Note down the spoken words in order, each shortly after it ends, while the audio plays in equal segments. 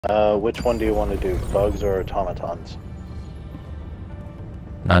Which one do you want to do? Bugs or automatons?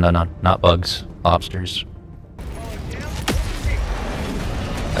 No, not bugs. Lobsters.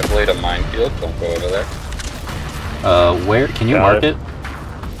 I've laid a minefield, don't go over there. Where? Can you mark it?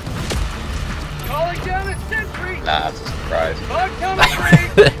 Calling down a sentry! Nah, it's a surprise. Bug coming free!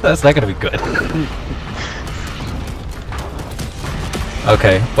 That's not gonna be good.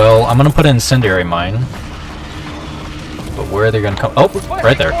 Okay, well, I'm gonna put an incendiary mine. But where are they gonna come? Oh,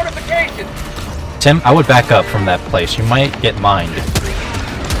 right there. Tim, I would back up from that place. You might get mined.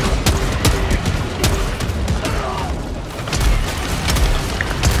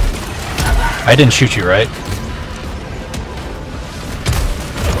 I didn't shoot you, right?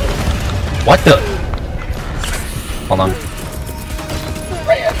 What the? Hold on.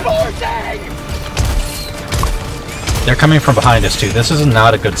 Reinforcing! They're coming from behind us too. This is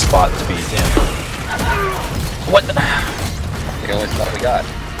not a good spot to be in. What the? The only spot we got.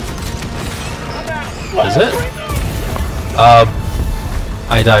 Is it?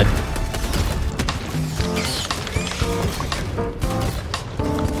 I died.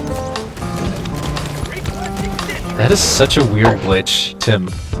 That is such a weird glitch, Tim.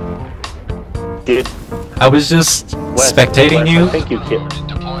 Dude, I was just spectating you. I think you killed.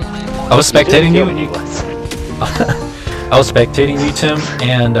 I was spectating you. Me, I was spectating you, Tim,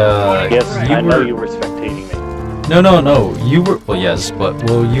 and yes, I know you were spectating me. No. You were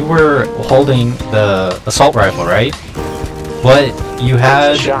you were holding the assault rifle, right? But you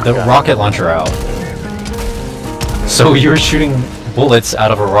had the rocket launcher out, so you were shooting bullets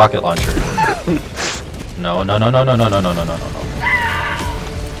out of a rocket launcher. No.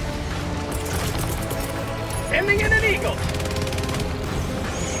 Sending in an eagle!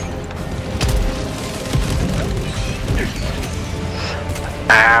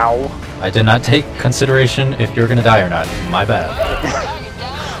 Ow! I did not take consideration if you're gonna die or not. My bad.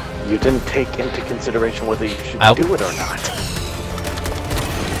 You didn't take into consideration whether you should do it or not.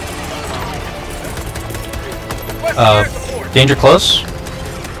 Danger close.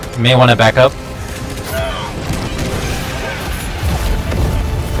 You may want to back up.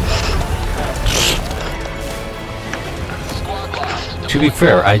 To be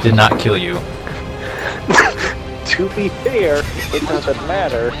fair, I did not kill you. To be fair, it doesn't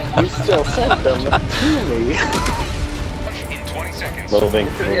matter. You still sent them to me. In 20 seconds. Moving.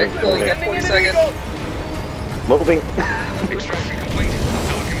 Moving. 40 seconds. Moving. Extraction complete.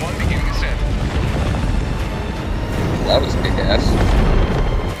 Pelican 1 beginning ascent. That was big ass.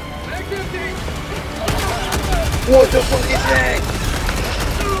 What the fuck is that?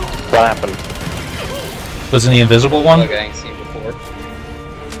 What happened? Wasn't the invisible one? Like I ain't seen before.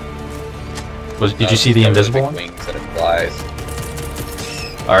 Did you see the invisible one? Wings that it flies.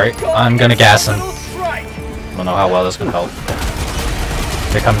 Alright, I'm gonna gas him. Don't know how well this can help.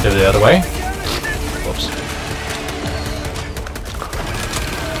 They're coming to the other way. Whoops.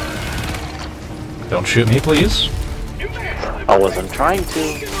 Don't shoot me, please. I wasn't trying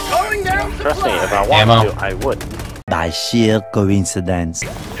to. Trust me, if I wanted to, I would. By sheer coincidence.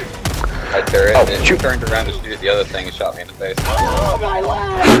 I turret and you turned around to shoot the other thing and shot me in the face.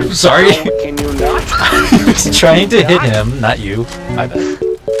 Sorry. Can you not? I was trying to hit him, not you. My bad.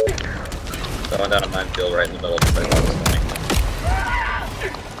 Going down a minefield right in the middle of the thing.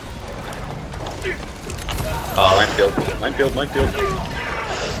 Oh, minefield.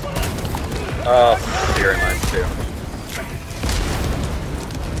 Oh, you're in mine too.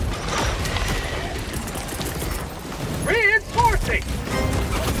 Reinforcing!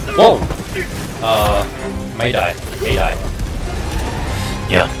 Whoa! May die.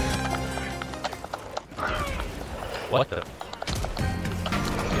 Yeah. What the?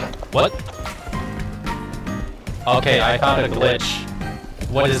 What? Okay, I found a glitch.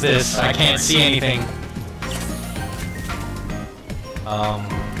 What is this? I can't see anything.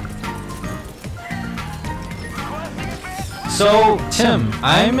 So, Tim,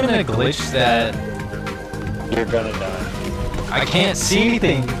 I'm in a glitch that You're gonna die. I can't see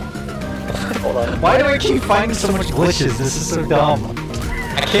anything. Hold on. Why do I keep finding so much glitches? This is so dumb.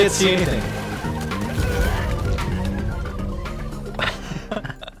 I can't see anything.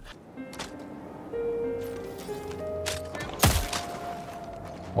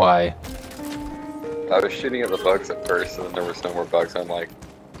 Why? I was shooting at the bugs at first, and then there was no more bugs. I'm like,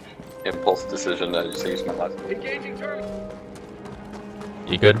 impulse decision. I just used my last. Engaging turret.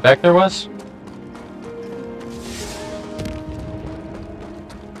 You good back there, Wes?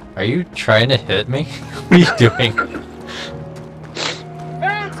 Are you trying to hit me? What are you doing?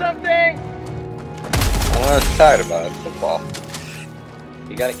 Found something! I'm tired about it. Football.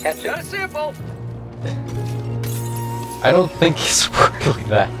 You gotta catch Got a it. sample! I don't think he's really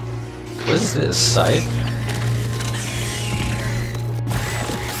that. What is this, side?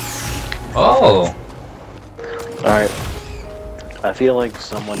 Oh! Alright. I feel like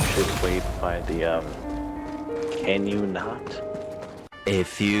someone should wait by the, can you not? A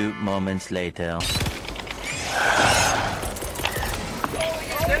few moments later.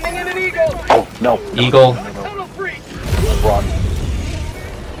 Sending in an eagle! Oh, no. Eagle. Tunnel free! Run.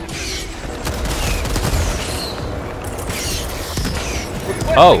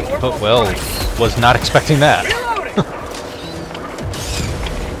 Oh, but well, was not expecting that.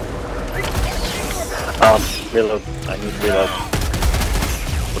 Reload. I need reload.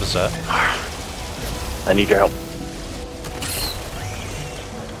 What is that? I need your help.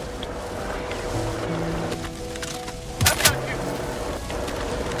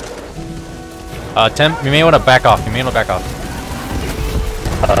 Tim, you may want to back off. You may want to back off.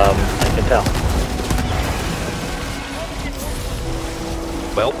 I can tell.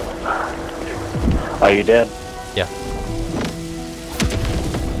 Well. Are you dead? Yeah.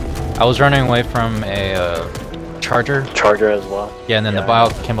 I was running away from a charger. Charger as well? Yeah, and then the bio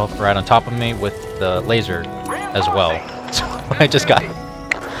came up right on top of me with the laser as well. So I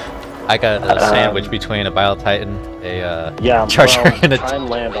got a sandwich between a bio titan, a charger, and a. Try and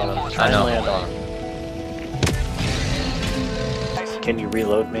land on him. Try and land on him. Can you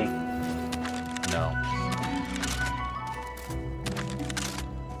reload me? No.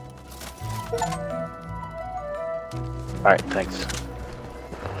 Alright, thanks.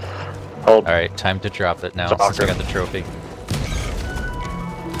 Hold. Alright, time to drop it now since I got the trophy.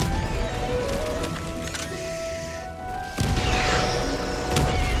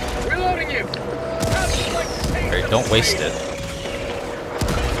 Reloading you! Alright, don't waste it.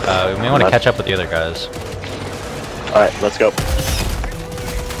 We may want to catch up with the other guys. Alright, let's go.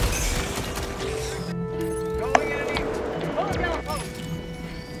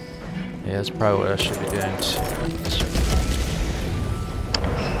 Yeah, that's probably what I should be doing.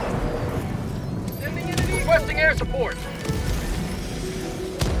 Requesting air support!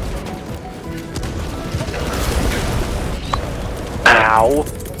 Ow!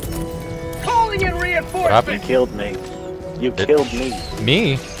 Calling in reinforcements! You killed me. You killed me.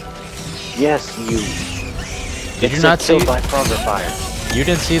 Me? Yes, you. Did you not see? Killed by FroggerFire. You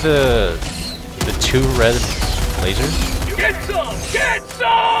didn't see the two red lasers? Get some! Get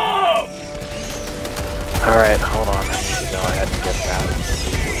some! Alright, hold on. I need to go ahead and get that.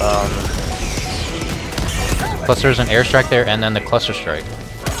 Plus there's an airstrike there and then the cluster strike.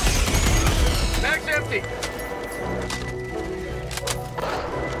 Mag's empty!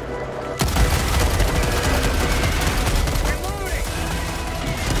 Reloading!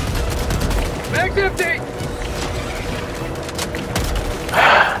 Mag's empty!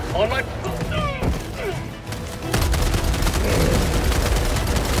 On my...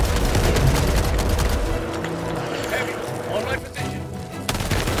 Heavy, on my position.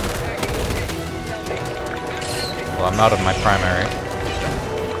 Well, I'm out of my primary.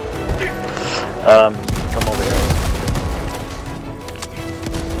 Come over here.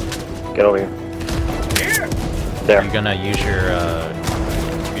 Get over here. Here! There. You're gonna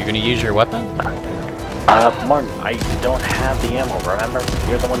use your weapon? Martin, I don't have the ammo, remember?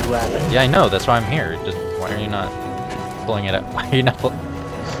 You're the one who has it. Yeah, I know, that's why I'm here. Just why are you not pulling it out? Why are you not Pull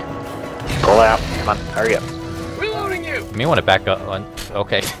out. Come on, hurry up. Reloading you! You may want to back up on.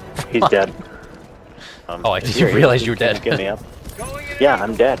 Okay. He's dead. Oh, I didn't realize you were dead. Get me up. Going in Yeah,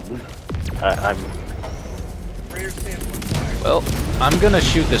 I'm dead. I'm... rear standpoint. Well, I'm gonna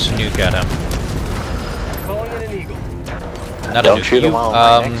shoot this nuke at him. Calling in an eagle. Not Don't a nuke. shoot him while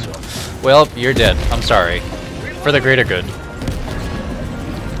I'm right next to him. Well, you're dead. I'm sorry. For the greater good.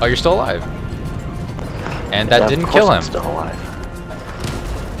 Oh, you're still alive. And that Yeah, didn't of kill course him. I'm still alive.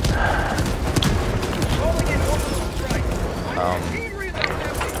 Calling in orbital strike. Team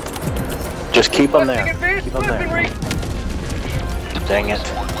reload. Just keep him there. Advanced Keep him there. weaponry. Dang it.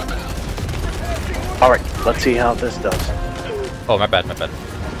 Alright, let's see how this does. Oh, my bad, my bad.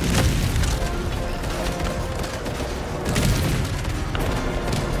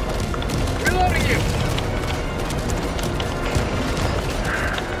 Reloading you.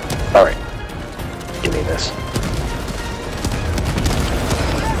 Alright. Give me this.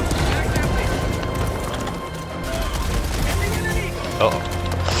 Mag's empty. Sending in an eagle. Uh-oh.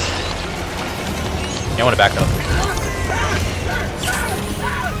 You want to back up.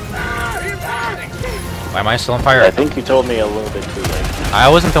 Why am I still on fire? I think you told me a little bit too late. I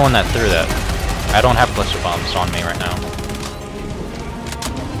wasn't the one that threw that. I don't have cluster bombs on me right now.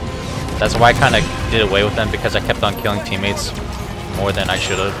 That's why I kind of did away with them, because I kept on killing teammates more than I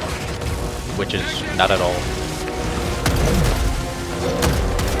should have. Which is not at all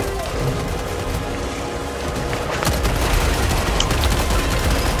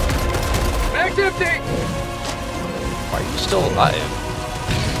still alive.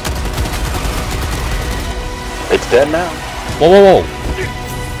 It's dead now. Whoa, whoa, whoa!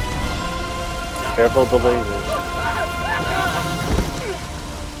 Careful of the lasers.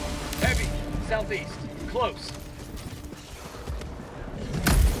 Heavy, southeast, close.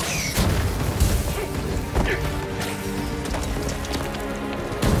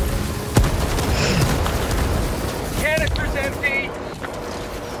 Canister's empty.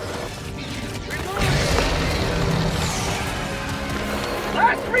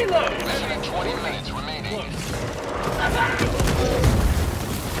 Last reload. Less than 20 minutes remaining.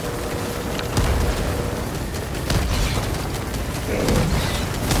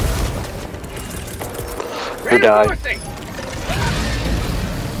 Who died? Reinforcing.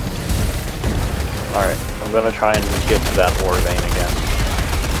 Alright, I'm gonna try and get to that ore vein again.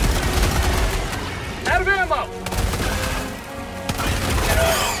 Out of ammo.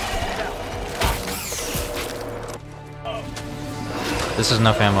 This is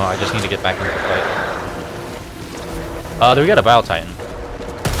enough ammo. I just need to get back into the fight. Do we got a Battle Titan?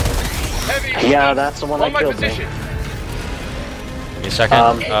 Heavy. Yeah, that's the one On that my killed position. me. Give me a second.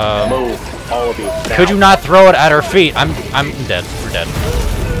 Move, all of you. Could you not throw it at our feet? I'm dead. We're dead.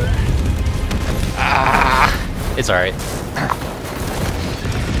 Ah, it's alright.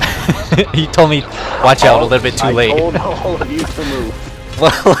 He told me, watch out, a little bit too late. I told all of you to move.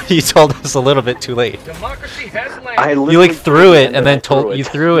 Well, you told us a little bit too late. Democracy has I landed. You literally like threw it and then I threw you it.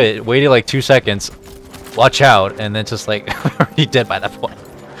 threw it, waited like 2 seconds, watch out, and then just like we're already dead by that point.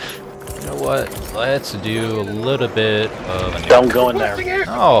 You know what? Let's do a little bit of a nuke. Don't go in there. Requesting air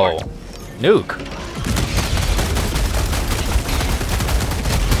Oh, support. nuke.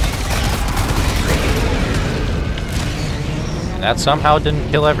 And that somehow didn't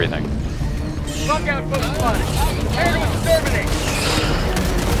kill everything. Fuck out for the spotted. Prepare to exterminate.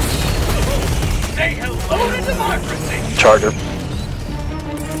 Say hello to democracy. Charger.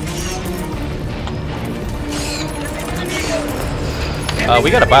 We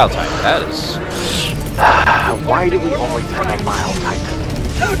got a Bile Titan. That is. Why do we always have a Bile Titan?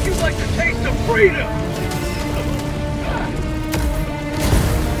 How'd you like the taste of freedom?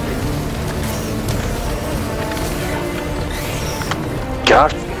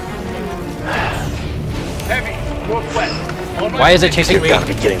 God, Heavy, northwest. On my Why is it position. chasing you me? gotta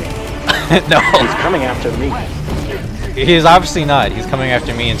be kidding me. No, He's coming after me. he's obviously not. He's coming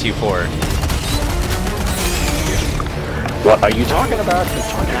after me in T4. What are you talking about? He's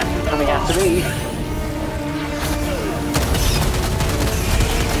coming after me.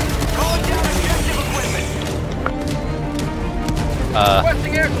 Calling down objective equipment.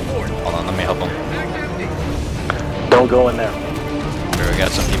 Requesting air support. Hold on, let me help him. Back empty. Don't go in there. Sure, we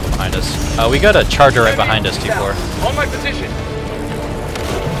got some people behind us. We got a charger right behind us, T4. On my position.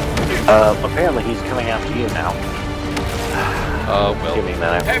 Apparently he's coming after you now. Give me Well, a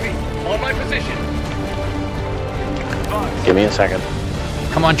minute. Heavy, on my position. Give me a second.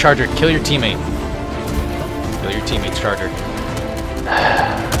 come on, charger, kill your teammate. Kill your teammate's charger.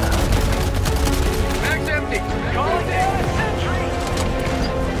 Back's empty. Calling down a sentry.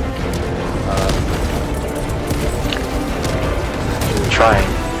 Trying.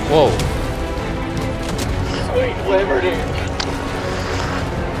 Whoa. Sweet liberty.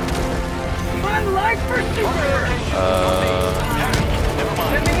 My life for super.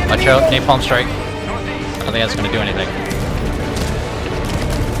 Watch out, napalm strike. I don't think that's gonna do anything.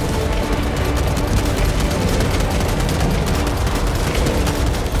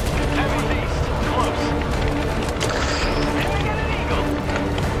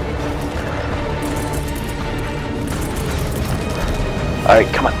 Alright,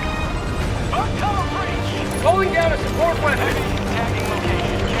 come on. Calling down a support weapon.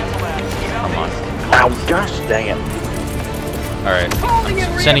 Come on. Ow, gosh dang it. Alright. Calling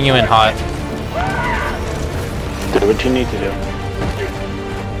in Sending you in hot. Do what you need to do.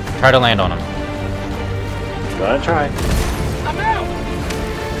 Try to land on him. Gonna try. I'm out.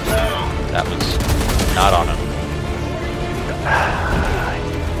 That was not on him.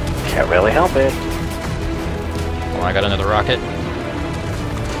 Can't really help it. Oh, I got another rocket.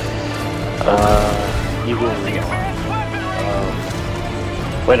 You will.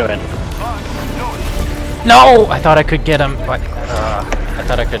 Wait a minute. No! I thought I could get him, but I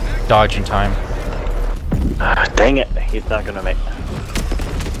thought I could dodge in time. Dang it. He's not gonna make.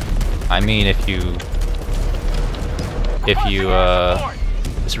 I mean, if you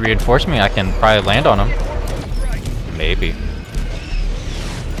just reinforce me, I can probably land on him. Maybe.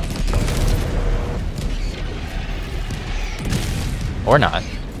 Or not.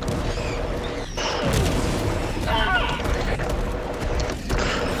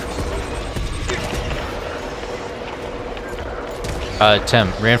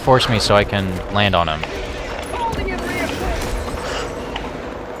 Tim, reinforce me so I can land on him.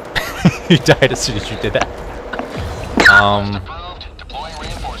 You died as soon as you did that.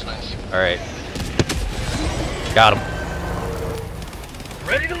 Alright. Got him.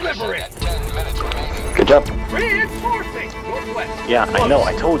 Ready to liberate. Good job. Reinforcing. Northwest. Yeah, I know.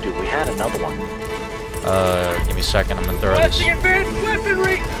 I told you we had another one. Give me a second. I'm gonna throw this. Requesting advanced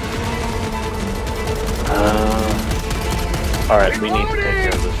weaponry. Alright, we need to take care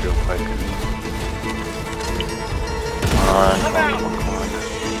of this real quick. Come on, come on, come on.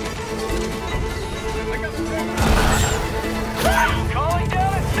 Calling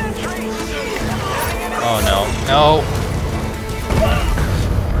down a sentry. Oh no. No!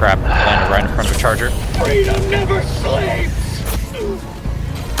 Crap. Landed right in front of a charger. Freedom never sleeps.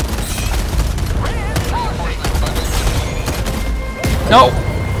 No!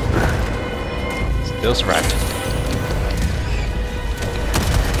 Still survived.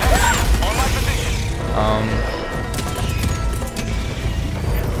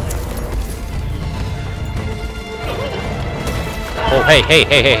 Oh, hey, hey,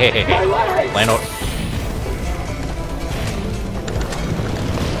 hey, hey, hey, hey, hey. Land over.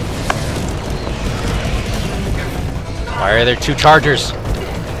 Why are there two chargers?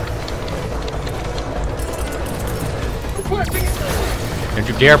 Don't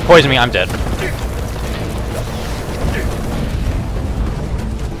you dare poison me, I'm dead.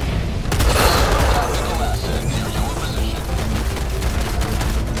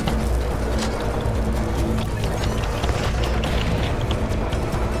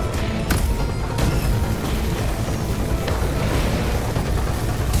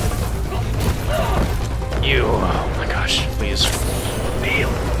 You, oh my gosh, please.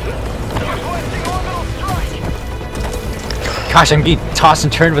 Gosh, I'm getting tossed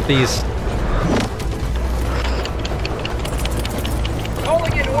and turned with these.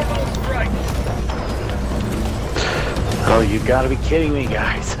 Calling in orbital strike. Oh, you gotta be kidding me,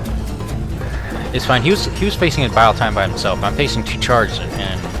 guys. It's fine. He was facing it battle time by himself. I'm facing two charges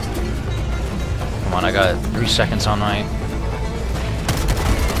and come on, I got 3 seconds on my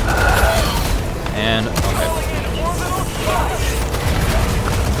and okay.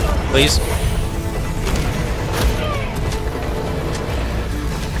 Please.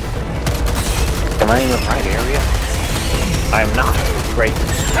 Am I in the right area? I am not. Great.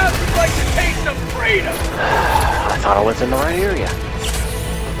 How'd you like to taste of freedom? I thought I was in the right area.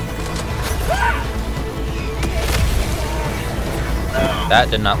 That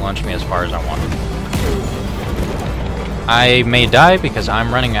did not launch me as far as I wanted. I may die because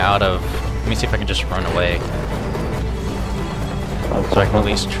I'm running out of... Let me see if I can just run away. So I can at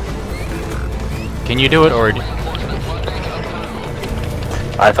least... Can you do it, or...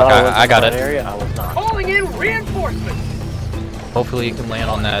 I thought I was I got in the it. right area. I was not. Calling in reinforcements. Hopefully you can land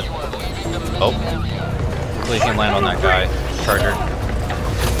on that... Oh. Hopefully you can land on that guy. Charger.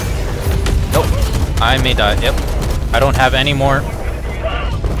 Nope. I may die. Yep. I don't have any more...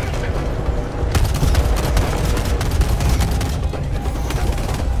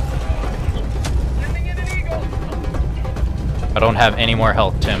 I don't have any more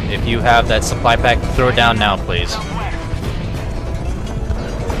health, Tim. If you have that supply pack, throw it down now, please.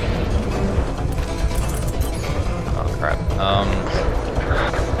 Oh, crap.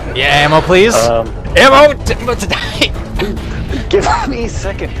 Yeah, ammo, please! Ammo! I'm about to die! Give me a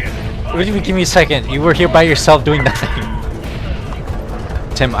second. What do you mean, give me a second? You were here by yourself doing nothing.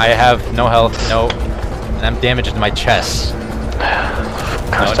 Tim, I have no health, no... And I'm damaged to my chest.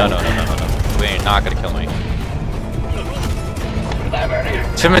 No. You ain't not gonna kill me.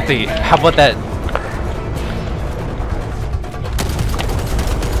 Timothy, how about that?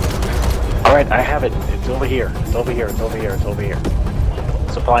 Alright, I have it. It's over here. It's over here. It's over here. It's over here.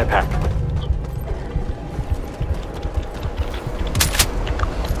 Supply pack.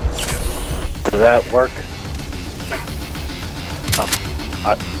 Does that work?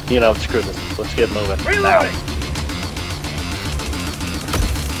 You know, screw this. Let's get moving. Reloading.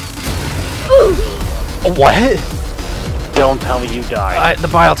 What? Don't tell me you died. The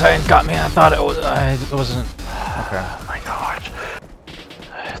Biotitan got me. I thought it was. It wasn't. Okay. Oh my gosh.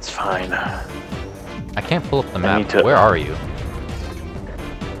 It's fine. I can't pull up the map. need to- Where are you?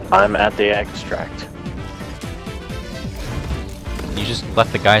 I'm at the extract. You just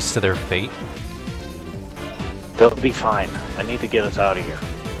left the guys to their fate? They'll be fine. I need to get us out of here.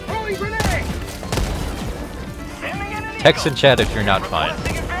 Throwing grenade. Text in chat if you're not fine.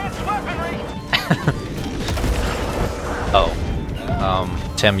 Requesting advanced weaponry. Oh.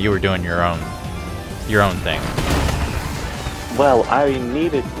 Tim, you were doing your own thing. Well, I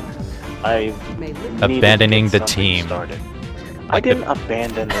needed Abandoning to get the something team. started. I didn't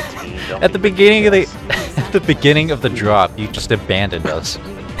abandon the team. At the beginning of the at the beginning of the drop, you just abandoned us.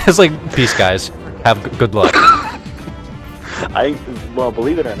 It's like, peace, guys. Have good luck. Well,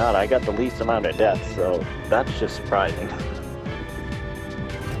 believe it or not, I got the least amount of deaths, so that's just surprising.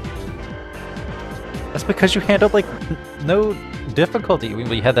 That's because you handled like no difficulty.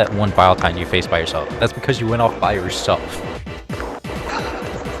 We had that one vile time you faced by yourself. That's because you went off by yourself.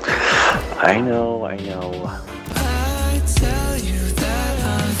 I know. I tell you that